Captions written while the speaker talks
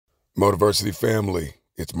Motiversity family,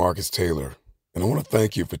 it's Marcus Taylor, and I want to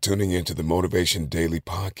thank you for tuning into the Motivation Daily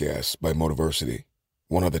Podcast by Motiversity,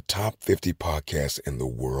 one of the top 50 podcasts in the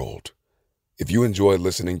world. If you enjoy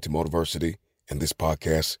listening to Motiversity and this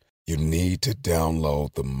podcast, you need to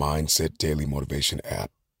download the Mindset Daily Motivation app.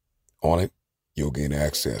 On it, you'll gain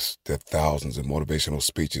access to thousands of motivational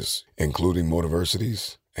speeches, including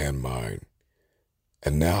Motiversity's and mine.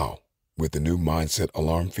 And now, with the new Mindset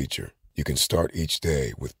Alarm feature, you can start each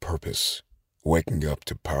day with purpose, waking up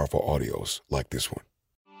to powerful audios like this one.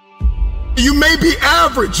 You may be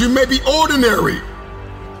average, you may be ordinary,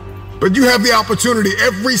 but you have the opportunity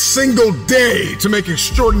every single day to make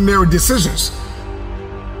extraordinary decisions.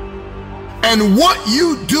 And what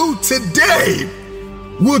you do today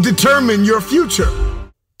will determine your future.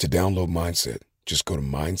 To download Mindset, just go to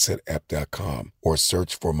mindsetapp.com or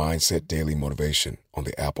search for Mindset Daily Motivation on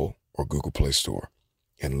the Apple or Google Play Store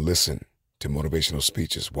and listen to motivational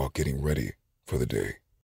speeches while getting ready for the day.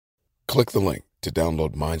 Click the link to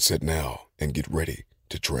download Mindset now and get ready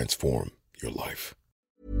to transform your life.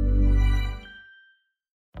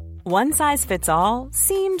 One size fits all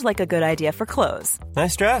seemed like a good idea for clothes.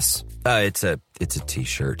 Nice dress. It's a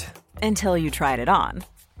t-shirt. Until you tried it on.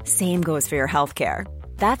 Same goes for your healthcare.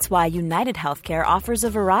 That's why United Healthcare offers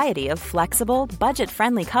a variety of flexible,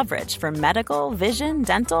 budget-friendly coverage for medical, vision,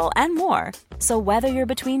 dental, and more. So whether you're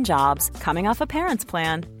between jobs, coming off a parent's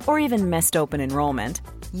plan, or even missed open enrollment,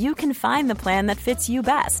 you can find the plan that fits you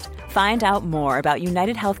best. Find out more about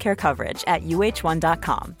United Healthcare coverage at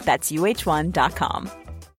uh1.com. That's uh1.com.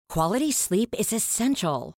 Quality sleep is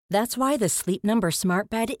essential. That's why the Sleep Number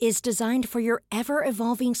Smart Bed is designed for your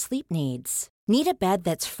ever-evolving sleep needs. Need a bed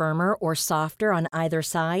that's firmer or softer on either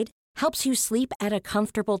side? Helps you sleep at a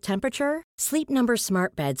comfortable temperature? Sleep Number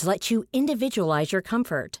Smart Beds let you individualize your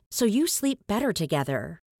comfort, so you sleep better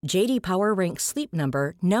together. J.D. Power ranks Sleep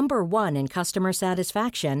Number number 1 in customer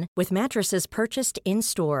satisfaction with mattresses purchased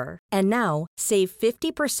in-store. And now, save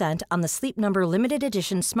 50% on the Sleep Number Limited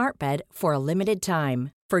Edition Smart Bed for a limited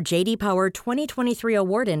time. For J.D. Power 2023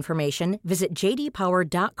 award information, visit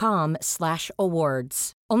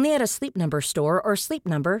jdpower.com/awards. Only at a Sleep Number store or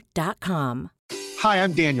sleepnumber.com. Hi,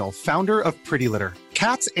 I'm Daniel, founder of Pretty Litter.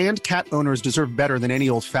 Cats and cat owners deserve better than any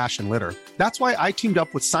old-fashioned litter. That's why I teamed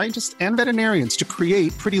up with scientists and veterinarians to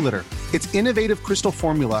create Pretty Litter. Its innovative crystal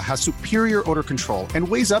formula has superior odor control and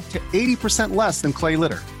weighs up to 80% less than clay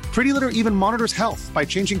litter. Pretty Litter even monitors health by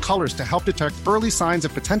changing colors to help detect early signs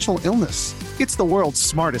of potential illness. It's the world's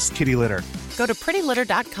smartest kitty litter. Go to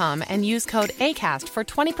prettylitter.com and use code ACAST for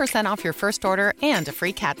 20% off your first order and a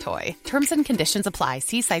free cat toy. Terms and conditions apply.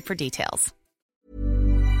 See site for details.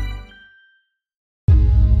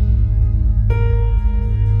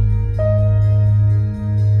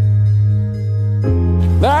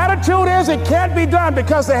 The attitude is it can't be done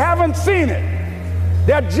because they haven't seen it.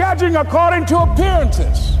 They're judging according to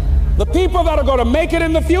appearances. The people that are going to make it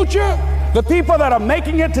in the future, the people that are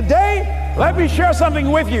making it today, let me share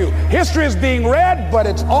something with you. History is being read, but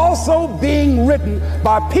it's also being written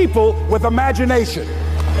by people with imagination.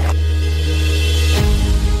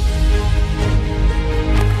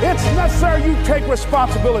 It's necessary you take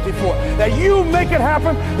responsibility for it, that you make it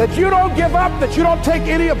happen, that you don't give up, that you don't take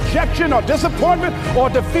any objection or disappointment or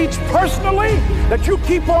defeats personally, that you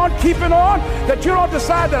keep on keeping on, that you don't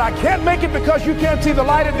decide that I can't make it because you can't see the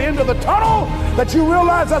light at the end of the tunnel, that you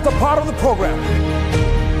realize that's a part of the program.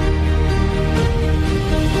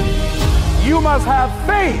 You must have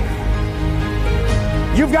faith.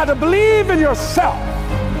 You've got to believe in yourself.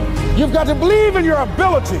 You've got to believe in your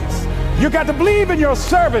abilities. You got to believe in your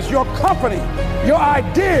service, your company, your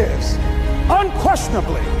ideas,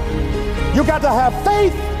 unquestionably. You got to have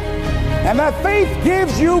faith, and that faith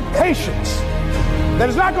gives you patience. That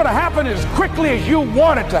it's not going to happen as quickly as you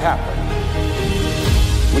want it to happen.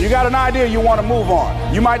 When you got an idea, you want to move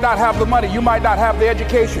on. You might not have the money, you might not have the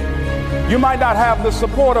education, you might not have the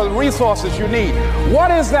support or the resources you need.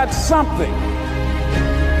 What is that something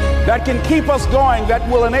that can keep us going, that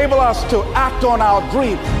will enable us to act on our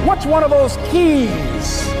dream? What's one of those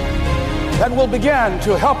keys that will begin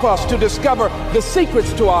to help us to discover the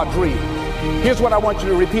secrets to our dream? Here's what I want you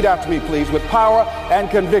to repeat after me, please, with power and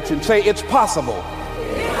conviction. Say, it's possible.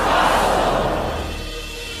 It's possible.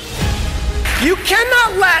 You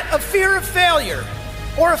cannot let a fear of failure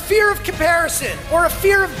or a fear of comparison or a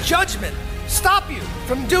fear of judgment stop you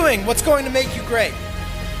from doing what's going to make you great.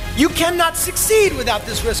 You cannot succeed without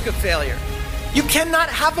this risk of failure. You cannot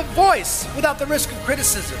have a voice without the risk of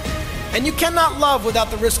criticism. And you cannot love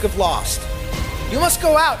without the risk of loss. You must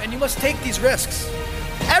go out and you must take these risks.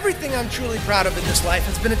 Everything I'm truly proud of in this life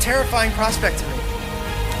has been a terrifying prospect to me.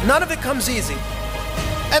 None of it comes easy.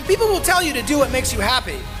 And people will tell you to do what makes you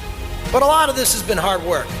happy, but a lot of this has been hard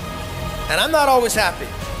work. And I'm not always happy.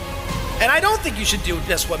 And I don't think you should do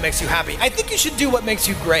just what makes you happy. I think you should do what makes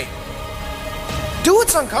you great. Do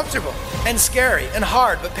what's uncomfortable and scary and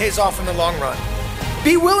hard, but pays off in the long run.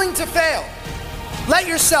 Be willing to fail. Let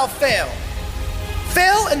yourself fail.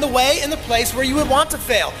 Fail in the way, in the place where you would want to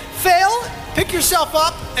fail. Fail, pick yourself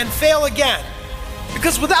up, and fail again.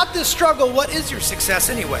 Because without this struggle, what is your success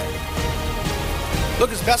anyway?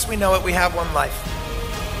 Look, as best we know it, we have one life.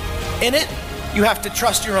 In it, you have to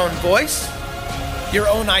trust your own voice, your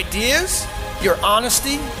own ideas, your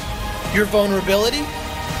honesty, your vulnerability,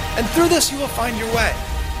 and through this you will find your way.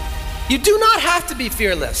 You do not have to be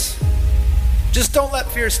fearless. Just don't let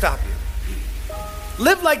fear stop you.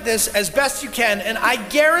 Live like this as best you can, and I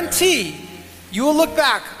guarantee you will look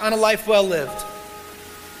back on a life well lived.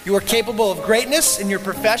 You are capable of greatness in your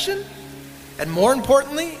profession, and more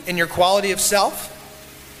importantly, in your quality of self.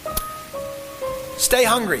 Stay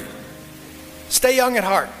hungry. Stay young at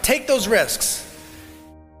heart. Take those risks.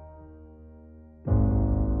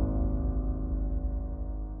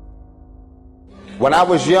 When I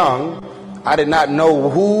was young, I did not know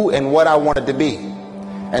who and what I wanted to be.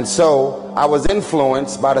 And so I was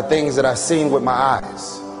influenced by the things that I seen with my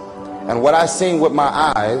eyes. And what I seen with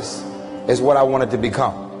my eyes is what I wanted to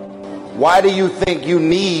become. Why do you think you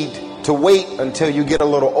need to wait until you get a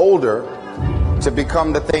little older to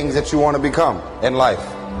become the things that you want to become in life?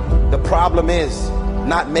 The problem is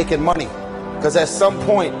not making money, because at some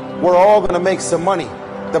point we're all going to make some money.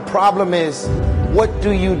 The problem is, what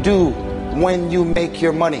do you do when you make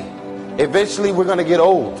your money? Eventually we're going to get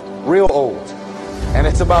old, real old. And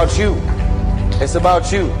it's about you. It's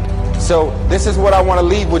about you. So this is what I want to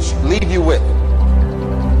leave you with.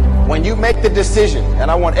 When you make the decision, and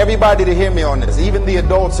I want everybody to hear me on this, even the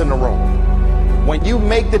adults in the room. When you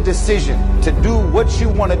make the decision to do what you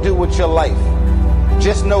want to do with your life,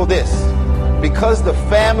 just know this. Because the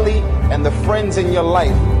family and the friends in your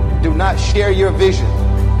life do not share your vision,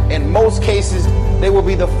 in most cases, they will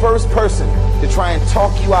be the first person to try and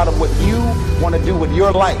talk you out of what you want to do with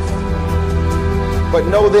your life. But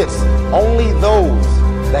know this, only those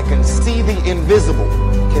that can see the invisible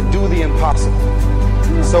can do the impossible.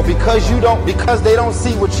 So because they don't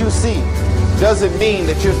see what you see, doesn't mean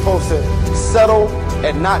that you're supposed to settle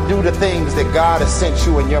and not do the things that God has sent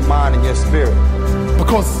you in your mind and your spirit.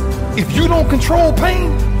 Because if you don't control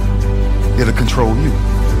pain, it'll control you.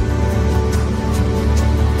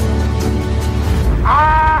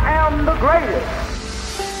 I am the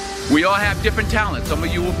greatest. We all have different talents. Some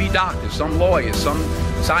of you will be doctors, some lawyers, some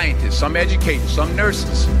scientists, some educators, some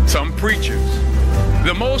nurses, some preachers.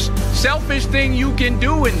 The most selfish thing you can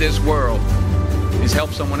do in this world is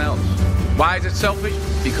help someone else. Why is it selfish?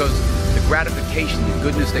 Because the gratification, the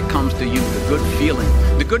goodness that comes to you,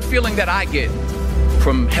 the good feeling that I get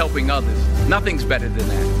from helping others, nothing's better than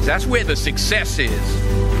that. That's where the success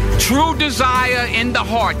is. True desire in the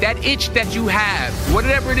heart, that itch that you have,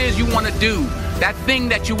 whatever it is you want to do, that thing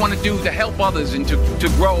that you want to do to help others and to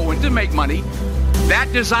grow and to make money, that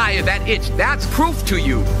desire, that itch, that's proof to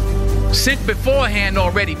you, sent beforehand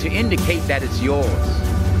already to indicate that it's yours.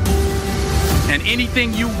 And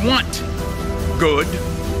anything you want good,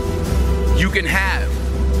 you can have.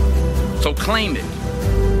 So claim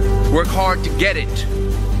it. Work hard to get it.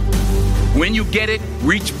 When you get it,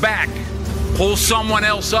 reach back. Pull someone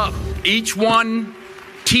else up. Each one,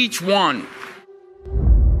 teach one.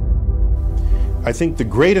 I think the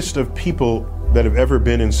greatest of people that have ever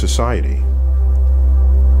been in society,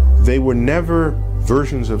 they were never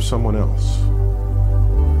versions of someone else.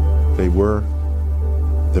 They were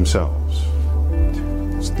themselves.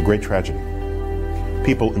 It's the great tragedy.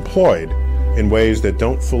 People employed in ways that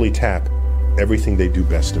don't fully tap everything they do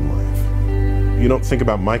best in life. You don't think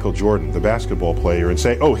about Michael Jordan, the basketball player, and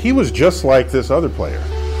say, oh, he was just like this other player.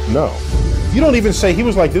 No. You don't even say he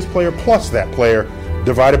was like this player plus that player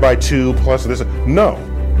divided by 2 plus this. No.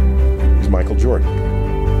 He's Michael Jordan.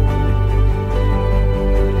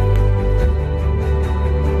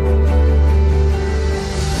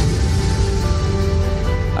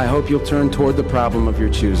 I hope you'll turn toward the problem of your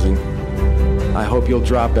choosing. I hope you'll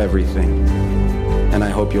drop everything. And I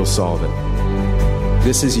hope you'll solve it.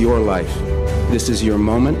 This is your life. This is your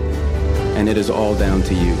moment. And it is all down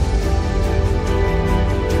to you.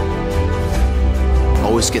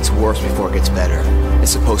 Always gets worse before it gets better.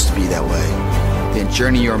 It's supposed to be that way. The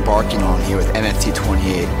journey you're embarking on here with MFT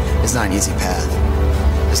 28 is not an easy path.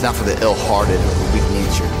 It's not for the ill-hearted or the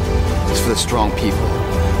weak-natured. It's for the strong people.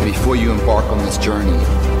 And before you embark on this journey,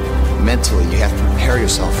 mentally you have to prepare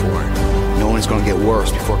yourself for it. No one's going to get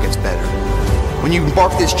worse before it gets better. When you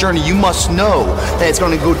embark this journey, you must know that it's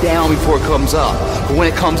going to go down before it comes up. But when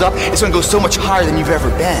it comes up, it's going to go so much higher than you've ever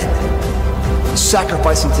been.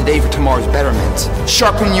 Sacrificing today for tomorrow's betterment.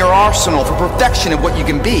 Sharpening your arsenal for perfection of what you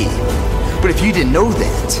can be. But if you didn't know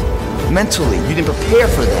that, mentally, you didn't prepare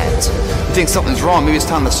for that, you think something's wrong, maybe it's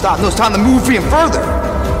time to stop. No, it's time to move even further.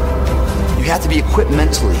 You have to be equipped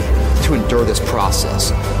mentally to endure this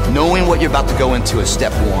process. Knowing what you're about to go into is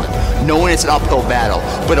step one. Knowing it's an uphill battle,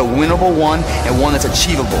 but a winnable one and one that's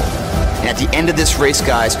achievable. And at the end of this race,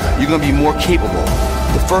 guys, you're going to be more capable.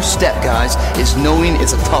 The first step, guys, is knowing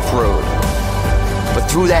it's a tough road. But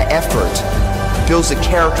through that effort, builds the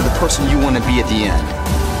character, the person you want to be at the end.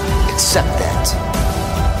 Accept that.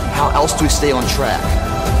 How else do we stay on track?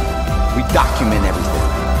 We document everything.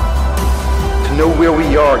 To know where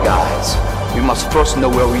we are, guys, we must first know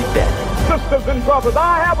where we've been. Sisters and brothers,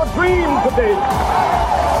 I have a dream today.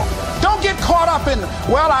 Don't get caught up in,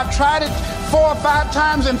 well, I've tried it 4 or 5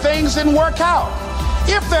 times and things didn't work out.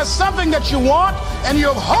 If there's something that you want and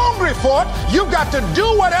you're hungry for it, you've got to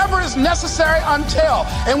do whatever is necessary until.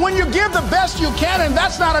 And when you give the best you can and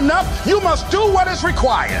that's not enough, you must do what is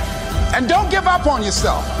required. And don't give up on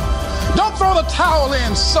yourself. Don't throw the towel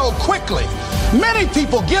in so quickly. Many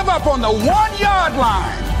people give up on the 1-yard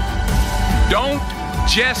line. Don't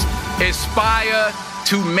just aspire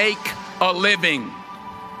to make a living.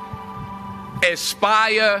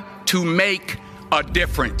 Aspire to make a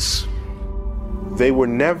difference. They were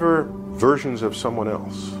never versions of someone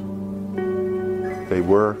else. They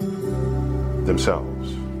were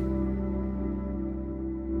themselves.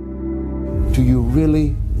 Do you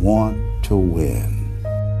really want to win?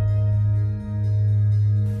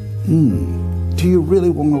 Do you really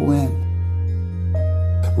want to win?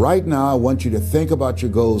 Right now, I want you to think about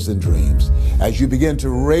your goals and dreams as you begin to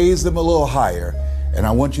raise them a little higher, and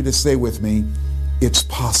I want you to say with me, it's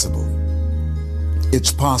possible.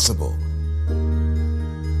 It's possible.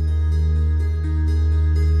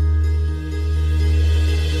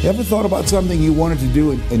 You ever thought about something you wanted to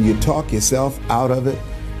do and you talk yourself out of it?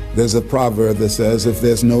 There's a proverb that says, if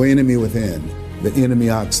there's no enemy within, the enemy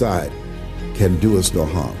outside can do us no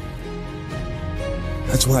harm.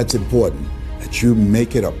 That's why it's important that you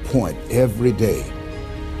make it a point every day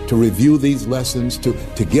to review these lessons, to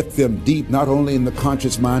get them deep, not only in the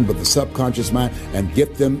conscious mind, but the subconscious mind, and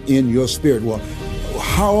get them in your spirit. Well,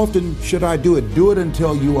 how often should I do it? Do it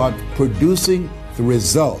until you are producing the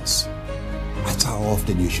results. That's how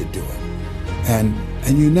often you should do it. And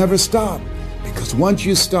you never stop, because once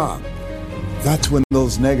you stop, that's when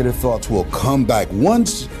those negative thoughts will come back.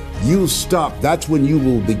 Once you stop, that's when you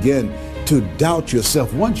will begin to doubt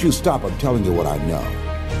yourself. Once you stop, I'm telling you what I know.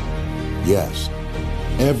 Yes,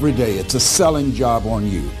 every day it's a selling job on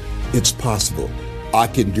you. It's possible. I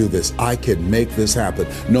can do this. I can make this happen.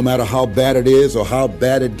 No matter how bad it is or how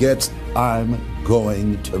bad it gets, I'm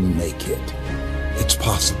going to make it. It's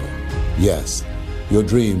possible. Yes, your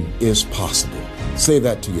dream is possible. Say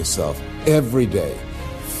that to yourself every day.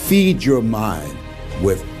 Feed your mind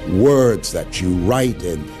with words that you write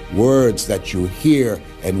and words that you hear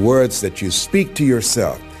and words that you speak to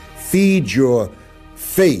yourself. Feed your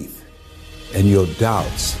faith and your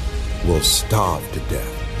doubts will starve to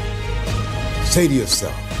death. Say to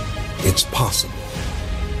yourself, it's possible.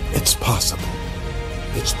 It's possible.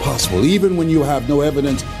 It's possible. Even when you have no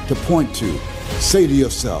evidence to point to, say to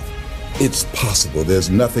yourself, it's possible. There's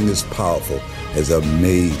nothing as powerful as a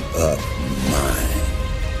made-up mind.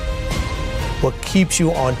 What keeps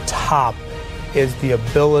you on top is the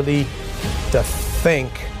ability to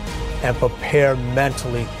think and prepare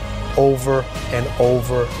mentally over and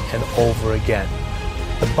over and over again.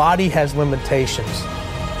 The body has limitations.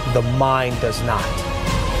 The mind does not.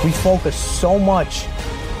 We focus so much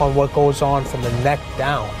on what goes on from the neck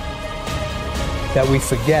down that we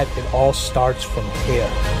forget it all starts from here.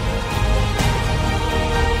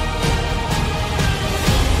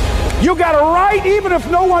 You got to write, even if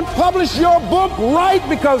no one published your book, write,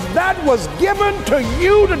 because that was given to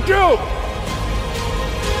you to do.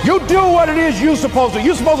 You do what it is you're supposed to.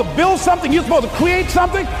 You're supposed to build something. You're supposed to create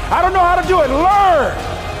something. I don't know how to do it. Learn.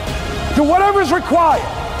 Do whatever is required.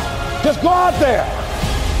 Just go out there.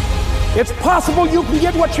 It's possible you can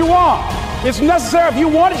get what you want. It's necessary. If you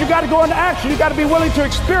want it, you got to go into action. You got to be willing to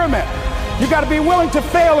experiment. You got to be willing to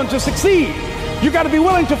fail and to succeed. You got to be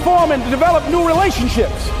willing to form and to develop new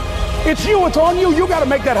relationships. It's you, it's on you. You got to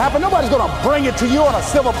make that happen. Nobody's going to bring it to you on a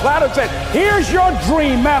silver platter and say, here's your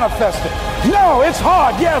dream manifested. No, it's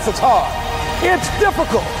hard. Yes, it's hard. It's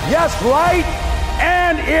difficult. Yes, right?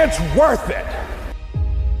 And it's worth it.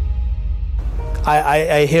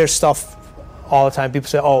 I hear stuff all the time. People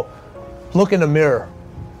say, oh, look in the mirror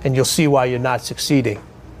and you'll see why you're not succeeding.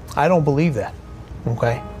 I don't believe that,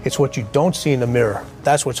 okay? It's what you don't see in the mirror.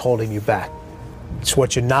 That's what's holding you back. It's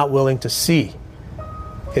what you're not willing to see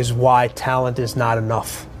is why talent is not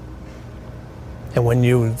enough. And when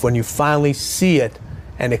you finally see it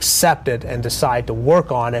and accept it and decide to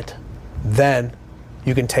work on it, then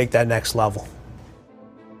you can take that next level.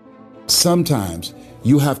 Sometimes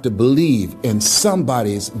you have to believe in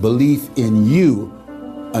somebody's belief in you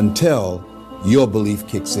until your belief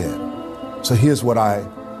kicks in. So here's what I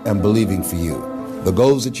am believing for you. The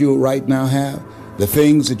goals that you right now have, the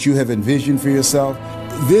things that you have envisioned for yourself,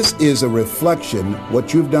 this is a reflection,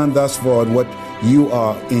 what you've done thus far and what you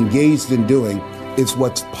are engaged in doing. It's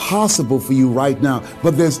what's possible for you right now.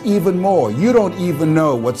 But there's even more. You don't even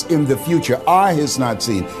know what's in the future. Eye has not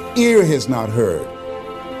seen, ear has not heard.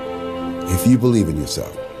 If you believe in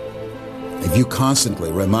yourself, if you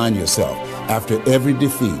constantly remind yourself after every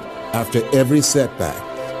defeat, after every setback,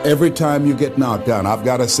 every time you get knocked down, I've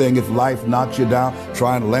got a saying, if life knocks you down,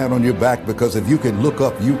 try and land on your back, because if you can look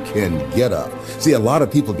up, you can get up. See, a lot of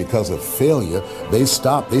people, because of failure, they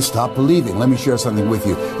stop believing. Let me share something with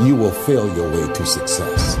you. You will fail your way to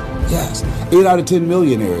success. Yes, 8 out of 10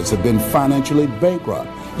 millionaires have been financially bankrupt.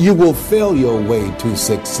 You will fail your way to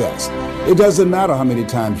success. It doesn't matter how many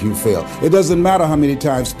times you fail. It doesn't matter how many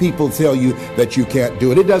times people tell you that you can't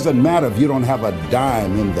do it. It doesn't matter if you don't have a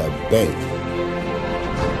dime in the bank.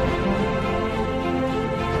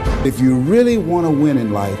 If you really want to win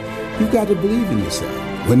in life, you've got to believe in yourself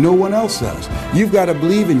when no one else does. You've got to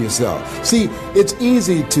believe in yourself. See, it's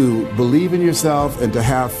easy to believe in yourself and to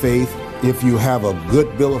have faith if you have a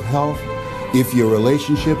good bill of health, if your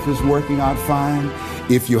relationship is working out fine,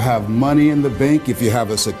 if you have money in the bank, if you have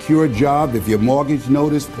a secure job, if your mortgage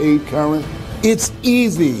note is paid current. It's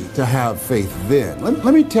easy to have faith then.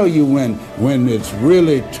 Let me tell you when it's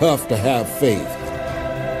really tough to have faith.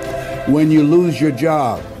 When you lose your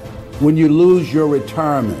job, when you lose your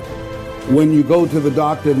retirement, when you go to the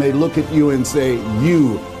doctor and they look at you and say,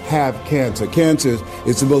 you have cancer. Cancer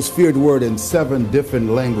is the most feared word in 7 different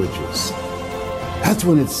languages. That's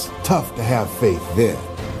when it's tough to have faith then.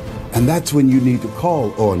 And that's when you need to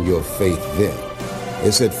call on your faith then.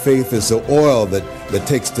 It said faith is the oil that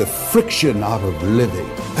takes the friction out of living.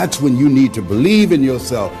 That's when you need to believe in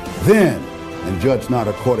yourself then and judge not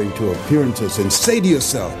according to appearances and say to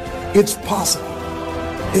yourself, it's possible.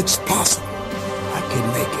 It's possible. I can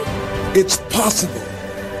make it. It's possible.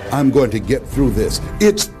 I'm going to get through this.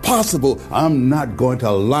 It's possible. I'm not going to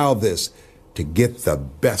allow this to get the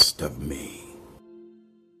best of me.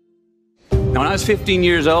 Now, when I was 15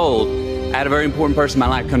 years old, I had a very important person in my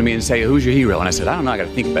life come to me and say, who's your hero? And I said, I don't know, I got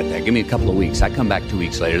to think about that. Give me a couple of weeks. I come back 2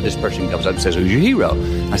 weeks later. This person comes up and says, who's your hero?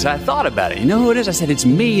 I said, I thought about it. You know who it is? I said, it's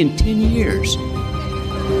me in 10 years.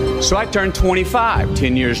 So I turned 25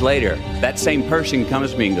 10 years later. That same person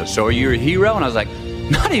comes to me and goes, so are you a hero? And I was like,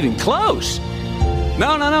 not even close.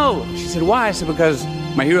 No. She said, why? I said, because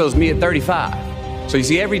my hero is me at 35. So you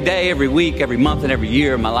see, every day, every week, every month, and every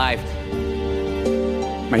year of my life,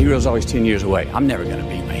 my hero is always 10 years away. I'm never going to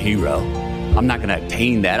be my hero. I'm not going to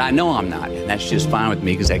attain that. I know I'm not. And that's just fine with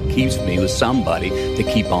me because that keeps me with somebody to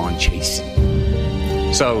keep on chasing.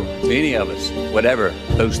 So to any of us, whatever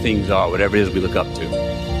those things are, whatever it is we look up to,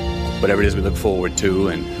 whatever it is we look forward to,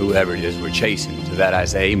 and whoever it is we're chasing, to that I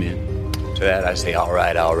say amen. To that I say, all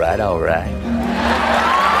right. To that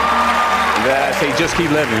I say, just keep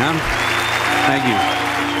living, huh? Thank you.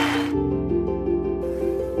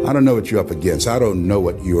 I don't know what you're up against. I don't know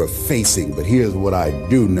what you are facing, but here's what I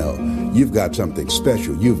do know. You've got something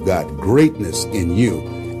special. You've got greatness in you.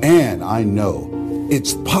 And I know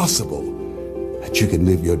it's possible that you can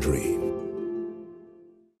live your dream.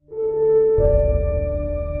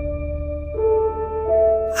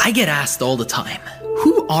 I get asked all the time,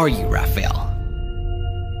 who are you, Raphael?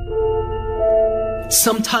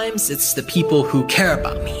 Sometimes it's the people who care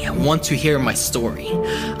about me and want to hear my story.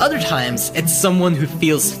 Other times, it's someone who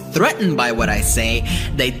feels threatened by what I say.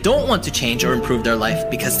 They don't want to change or improve their life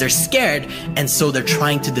because they're scared, and so they're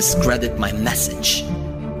trying to discredit my message.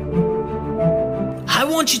 I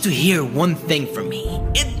want you to hear one thing from me.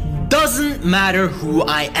 It doesn't matter who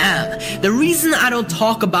I am. The reason I don't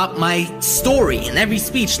talk about my story in every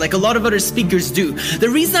speech like a lot of other speakers do, the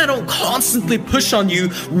reason I don't constantly push on you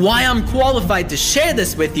why I'm qualified to share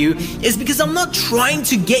this with you, is because I'm not trying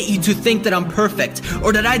to get you to think that I'm perfect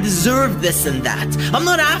or that I deserve this and that. I'm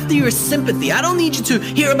not after your sympathy. I don't need you to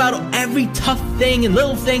hear about every tough thing and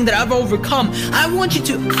little thing that I've overcome. I want you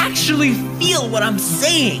to actually feel what I'm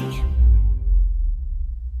saying.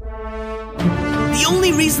 The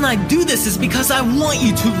only reason I do this is because I want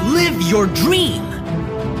you to live your dream.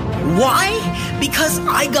 Why? Because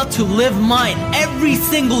I got to live mine every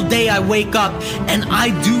single day I wake up and I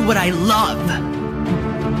do what I love.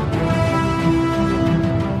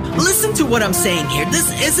 Listen to what I'm saying here.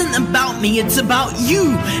 This isn't about me, it's about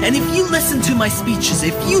you. And if you listen to my speeches,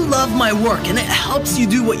 if you love my work and it helps you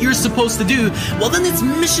do what you're supposed to do, well then it's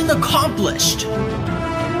mission accomplished.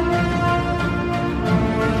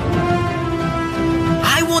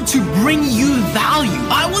 I want to bring you value.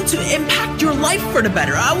 I want to impact your life for the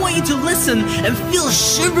better. I want you to listen and feel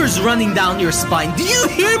shivers running down your spine. Do you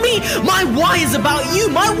hear me? My why is about you.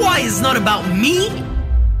 My why is not about me.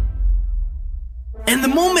 And the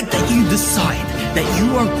moment that you decide that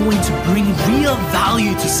you are going to bring real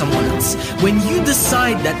value to someone else, when you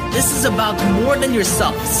decide that this is about more than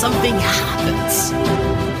yourself, something happens.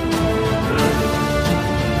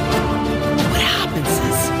 What happens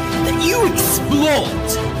is that you explode.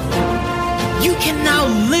 You can now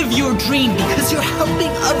live your dream because you're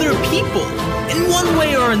helping other people in one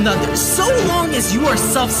way or another. So long as you are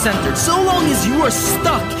self-centered, so long as you are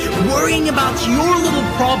stuck worrying about your little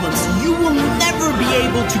problems, you will never be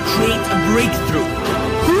able to create a breakthrough.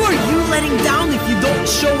 Who are you letting down if you don't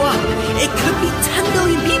show up? It could be 10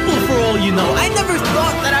 million people for all you know. I never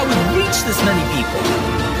thought that I would reach this many people.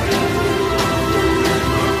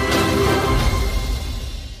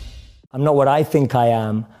 I'm not what I think I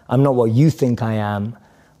am. I'm not what you think I am.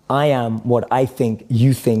 I am what I think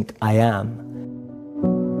you think I am.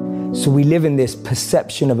 So we live in this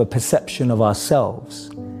perception of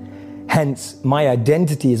ourselves. Hence, my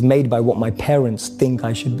identity is made by what my parents think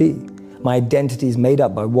I should be. My identity is made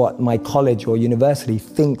up by what my college or university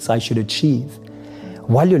thinks I should achieve.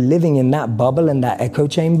 While you're living in that bubble and that echo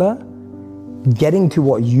chamber, getting to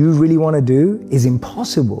what you really want to do is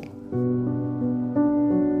impossible.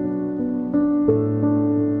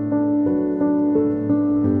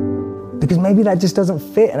 Because maybe that just doesn't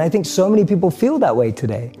fit. And I think so many people feel that way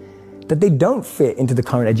today, that they don't fit into the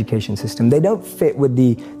current education system. They don't fit with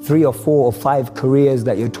the 3 or 4 or 5 careers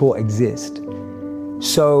that you're taught exist.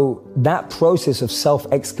 So that process of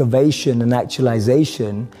self-excavation and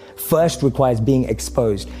actualization first requires being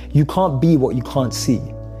exposed. You can't be what you can't see.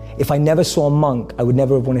 If I never saw a monk, I would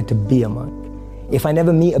never have wanted to be a monk. If I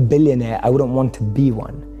never meet a billionaire, I wouldn't want to be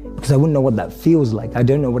one, because I wouldn't know what that feels like. I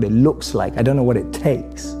don't know what it looks like. I don't know what it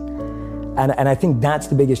takes. And I think that's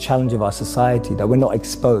the biggest challenge of our society, that we're not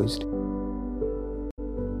exposed.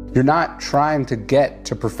 You're not trying to get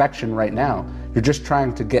to perfection right now. You're just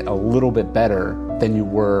trying to get a little bit better than you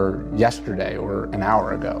were yesterday or an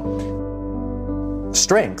hour ago.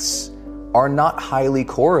 Strengths are not highly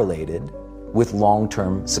correlated with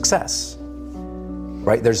long-term success.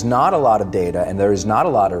 Right? There's not a lot of data and there is not a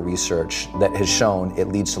lot of research that has shown it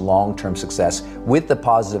leads to long-term success with the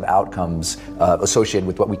positive outcomes associated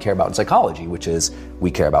with what we care about in psychology, which is we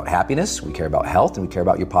care about happiness, we care about health, and we care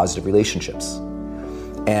about your positive relationships.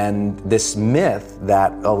 And this myth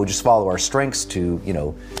that, oh, we'll just follow our strengths to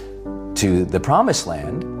the promised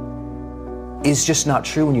land is just not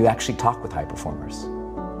true when you actually talk with high performers.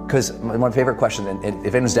 Because my favorite question, and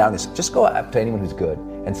if anyone's down this, just go up to anyone who's good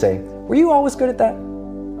and say, were you always good at that?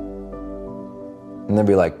 And they'll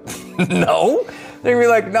be like, no. They're gonna be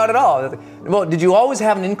like, not at all. Well, did you always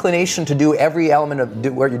have an inclination to do every element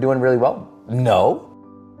of where you're doing really well? No.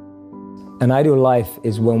 An ideal life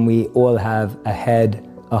is when we all have a head,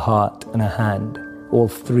 a heart, and a hand, all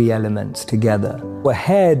 3 elements together. A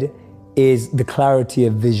head is the clarity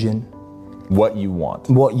of vision. What you want.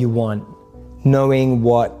 What you want. Knowing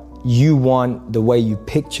what you want, the way you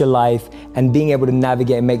picture life, and being able to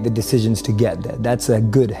navigate and make the decisions to get there. That's a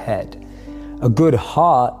good head. A good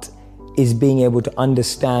heart is being able to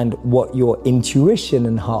understand what your intuition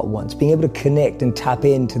and heart wants, being able to connect and tap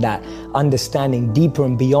into that understanding deeper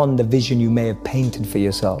and beyond the vision you may have painted for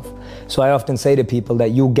yourself. So I often say to people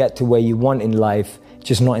that you'll get to where you want in life,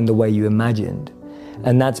 just not in the way you imagined.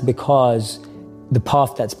 And that's because the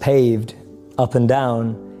path that's paved up and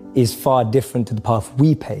down is far different to the path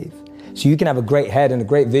we pave. So you can have a great head and a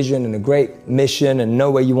great vision and a great mission and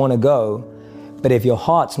know where you want to go, but if your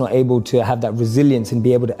heart's not able to have that resilience and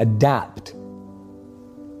be able to adapt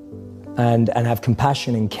and have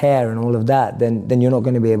compassion and care and all of that, then you're not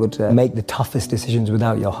going to be able to make the toughest decisions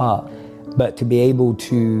without your heart. But to be able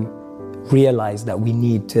to realize that we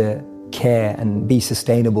need to care and be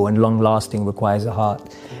sustainable and long-lasting requires a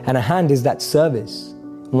heart. And a hand is that service,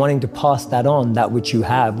 wanting to pass that on, that which you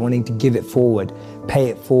have, wanting to give it forward, pay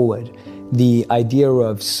it forward. The idea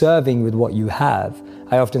of serving with what you have.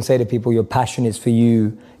 I often say to people, your passion is for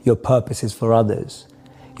you, your purpose is for others.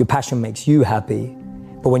 Your passion makes you happy,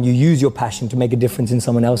 but when you use your passion to make a difference in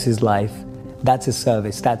someone else's life, that's a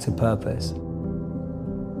service, that's a purpose.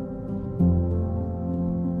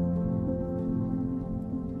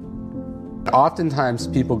 oftentimes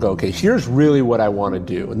people go, okay, here's really what I want to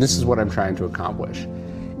do, and this is what I'm trying to accomplish.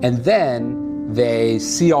 And then they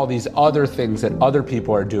see all these other things that other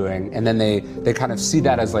people are doing, and then they kind of see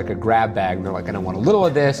that as like a grab bag, and they're like, and I want a little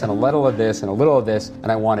of this, and a little of this, and a little of this,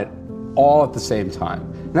 and I want it all at the same time.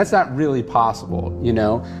 And that's not really possible, you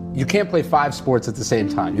know? You can't play 5 sports at the same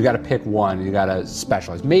time. You gotta pick one, you gotta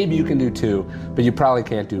specialize. Maybe you can do 2, but you probably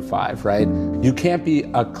can't do 5, right? You can't be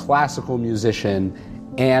a classical musician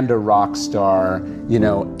and a rock star, you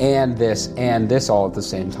know, and this all at the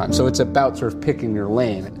same time. So it's about sort of picking your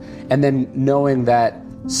lane, and then knowing that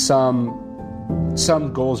some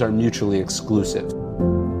goals are mutually exclusive.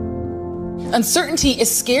 Uncertainty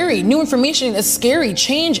is scary. New information is scary.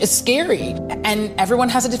 Change is scary. And everyone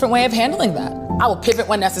has a different way of handling that. I will pivot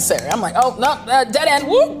when necessary. I'm like, oh, no, dead end,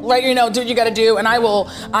 whoop, right, you know, do what you gotta do. And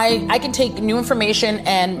I can take new information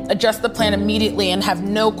and adjust the plan immediately and have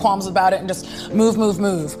no qualms about it and just move.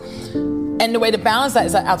 And the way to balance that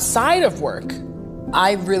is that outside of work,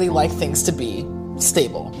 I really like things to be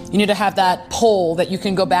stable. You need to have that pole that you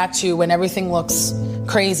can go back to when everything looks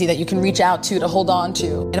crazy, that you can reach out to hold on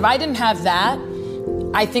to. And if I didn't have that,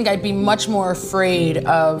 I think I'd be much more afraid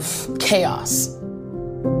of chaos.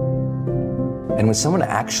 And when someone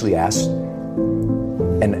actually asks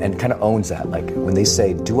and kind of owns that, like when they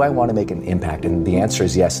say, do I want to make an impact? And the answer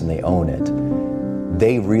is yes, and they own it,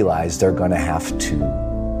 they realize they're going to have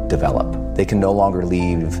to develop. They can no longer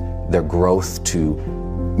leave their growth to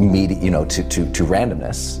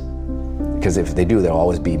randomness, because if they do, they'll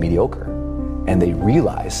always be mediocre. And they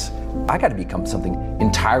realize, I got to become something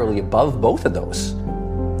entirely above both of those.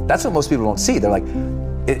 That's what most people don't see. They're like,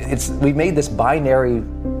 we made this binary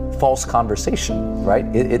false conversation, right?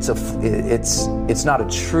 It's not a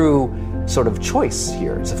true sort of choice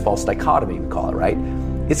here. It's a false dichotomy, we call it, right?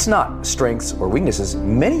 It's not strengths or weaknesses.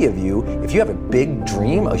 Many of you, if you have a big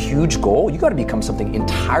dream, a huge goal, you got to become something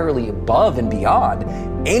entirely above and beyond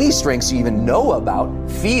any strengths you even know about,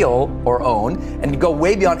 feel, or own, and go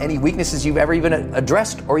way beyond any weaknesses you've ever even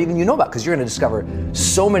addressed or even you know about, because you're going to discover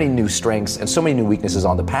so many new strengths and so many new weaknesses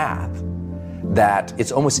on the path that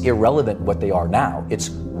it's almost irrelevant what they are now. It's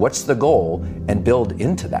what's the goal and build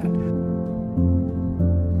into that.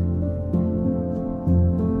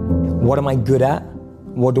 What am I good at?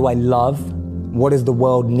 What do I love? What does the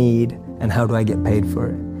world need? And how do I get paid for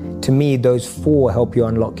it? To me, those 4 help you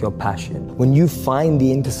unlock your passion. When you find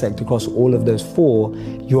the intersect across all of those 4,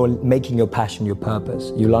 you're making your passion your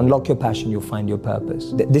purpose. You'll unlock your passion, you'll find your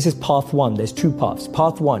purpose. This is path 1. There's 2 paths.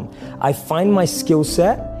 Path 1, I find my skill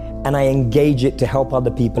set and I engage it to help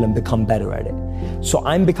other people and become better at it. So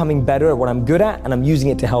I'm becoming better at what I'm good at, and I'm using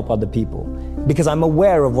it to help other people because I'm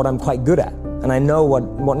aware of what I'm quite good at. And I know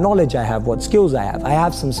what knowledge I have, what skills I have. I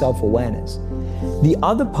have some self-awareness. The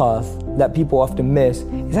other path that people often miss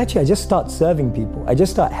is actually I just start serving people. I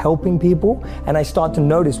just start helping people, and I start to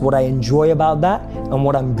notice what I enjoy about that and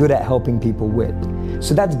what I'm good at helping people with.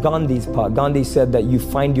 So that's Gandhi's part. Gandhi said that you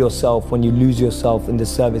find yourself when you lose yourself in the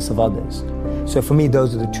service of others. So for me,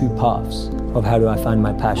 those are the 2 paths of how do I find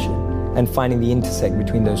my passion and finding the intersect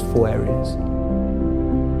between those 4 areas.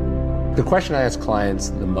 The question I ask clients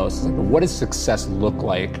the most is, what does success look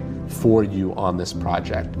like for you on this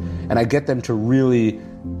project? And I get them to really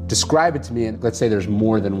describe it to me, and let's say there's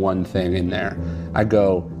more than one thing in there. I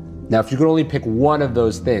go, now if you could only pick one of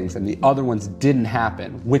those things and the other ones didn't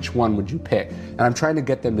happen, which one would you pick? And I'm trying to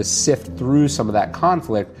get them to sift through some of that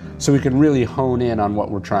conflict so we can really hone in on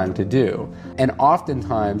what we're trying to do. And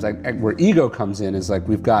oftentimes, where ego comes in is like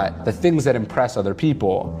we've got the things that impress other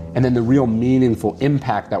people and then the real meaningful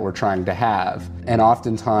impact that we're trying to have. And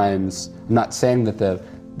oftentimes, I'm not saying that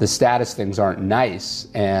the status things aren't nice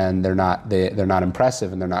and they're not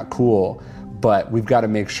impressive and they're not cool, but we've got to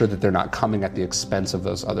make sure that they're not coming at the expense of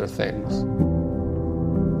those other things.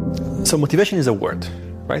 So motivation is a word,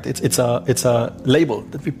 right? It's a label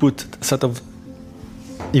that we put a set of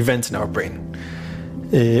events in our brain.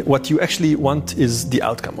 What you actually want is the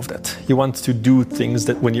outcome of that. You want to do things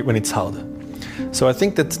that when it's hard. So I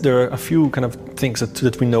think that there are a few kind of things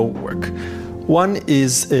that we know work. One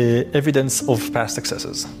is evidence of past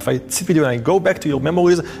successes. If I sit with you and I go back to your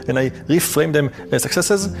memories and I reframe them as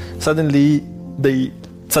successes, suddenly the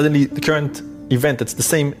current event that's the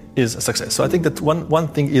same is a success. So I think that one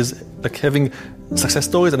thing is like having success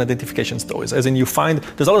stories and identification stories. As in, you find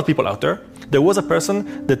there's a lot of people out there. There was a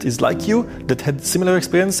person that is like you, that had similar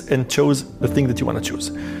experience and chose the thing that you want to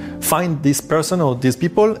choose. Find this person or these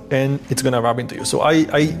people and it's going to rub into you. So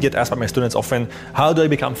I get asked by my students often, how do I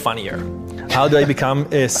become funnier? How do I become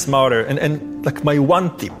smarter? And like my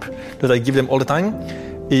one tip that I give them all the time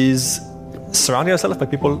is surround yourself by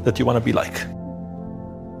people that you want to be like.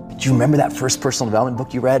 Do you remember that first personal development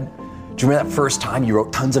book you read? Do you remember that first time you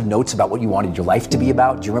wrote tons of notes about what you wanted your life to be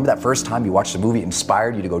about? Do you remember that first time you watched a movie that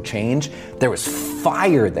inspired you to go change? There was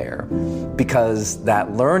fire there because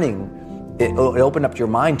that learning, it opened up your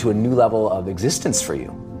mind to a new level of existence for you.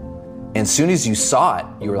 And as soon as you saw it,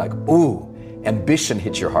 you were like, ooh, ambition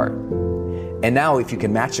hit your heart. And now if you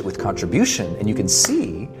can match it with contribution and you can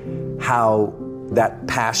see how that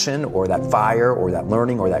passion or that fire or that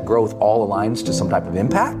learning or that growth all aligns to some type of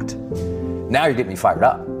impact, now you're getting me fired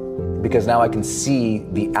up. Because now I can see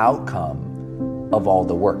the outcome of all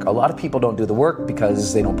the work. A lot of people don't do the work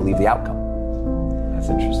because they don't believe the outcome. That's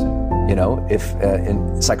interesting. You know,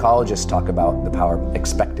 and psychologists talk about the power of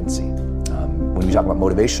expectancy. When we talk about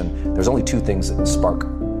motivation, there's only two things that spark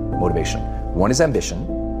motivation. One is ambition,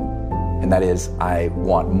 and that is I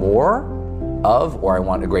want more of, or I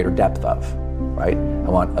want a greater depth of, right? I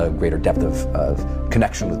want a greater depth of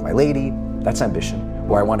connection with my lady, that's ambition.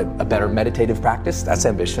 Or I want a better meditative practice, that's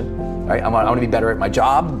ambition, right? I want to be better at my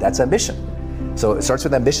job, that's ambition. So it starts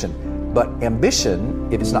with ambition. But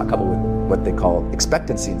ambition, if it's not coupled with what they call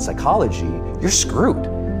expectancy in psychology, you're screwed.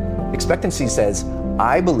 Expectancy says,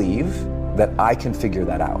 I believe that I can figure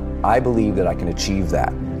that out. I believe that I can achieve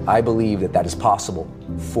that. I believe that that is possible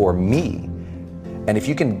for me. And if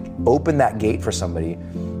you can open that gate for somebody,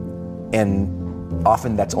 and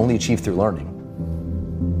often that's only achieved through learning,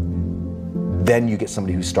 then you get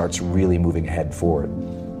somebody who starts really moving ahead forward.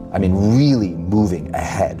 I mean, really moving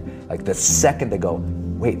ahead. Like the second they go,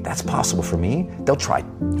 wait, that's possible for me, they'll try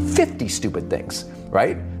 50 stupid things,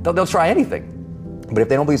 right? They'll try anything. But if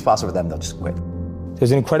they don't believe it's possible for them, they'll just quit.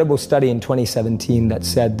 There's an incredible study in 2017 that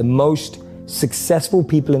said the most successful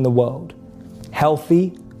people in the world,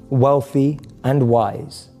 healthy, wealthy, and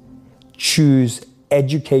wise, choose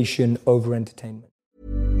education over entertainment.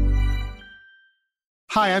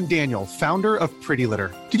 Hi, I'm Daniel, founder of Pretty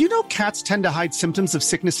Litter. Did you know cats tend to hide symptoms of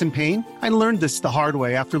sickness and pain? I learned this the hard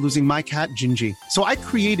way after losing my cat, Gingy. So I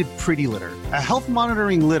created Pretty Litter, a health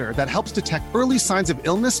monitoring litter that helps detect early signs of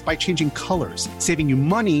illness by changing colors, saving you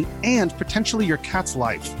money and potentially your cat's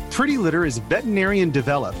life. Pretty Litter is veterinarian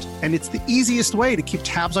developed, and it's the easiest way to keep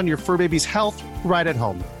tabs on your fur baby's health right at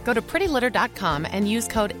home. Go to prettylitter.com and use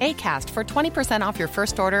code ACAST for 20% off your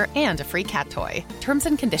first order and a free cat toy. Terms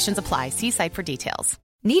and conditions apply. See site for details.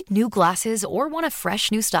 Need new glasses or want a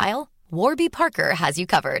fresh new style? Warby Parker has you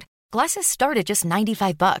covered. Glasses start at just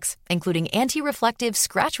 $95, including anti-reflective,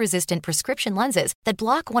 scratch-resistant prescription lenses that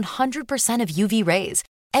block 100% of UV rays.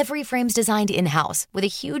 Every frame's designed in-house with a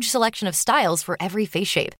huge selection of styles for every face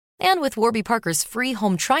shape. And with Warby Parker's free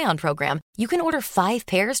home try-on program, you can order 5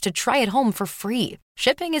 pairs to try at home for free.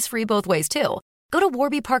 Shipping is free both ways, too. Go to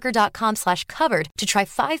warbyparker.com/covered to try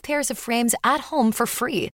 5 pairs of frames at home for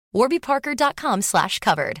free.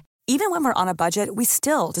 warbyparker.com/covered. Even when we're on a budget, we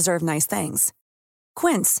still deserve nice things.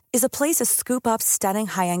 Quince is a place to scoop up stunning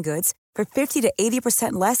high-end goods for 50 to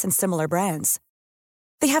 80% less than similar brands.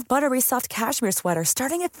 They have buttery soft cashmere sweaters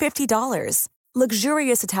starting at $50,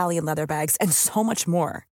 luxurious Italian leather bags, and so much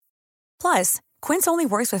more. Plus, Quince only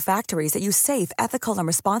works with factories that use safe, ethical, and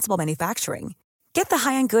responsible manufacturing. Get the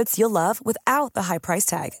high-end goods you'll love without the high price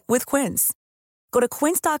tag with Quince. Go to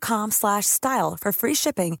quince.com/style for free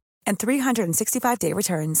shipping and 365-day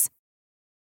returns.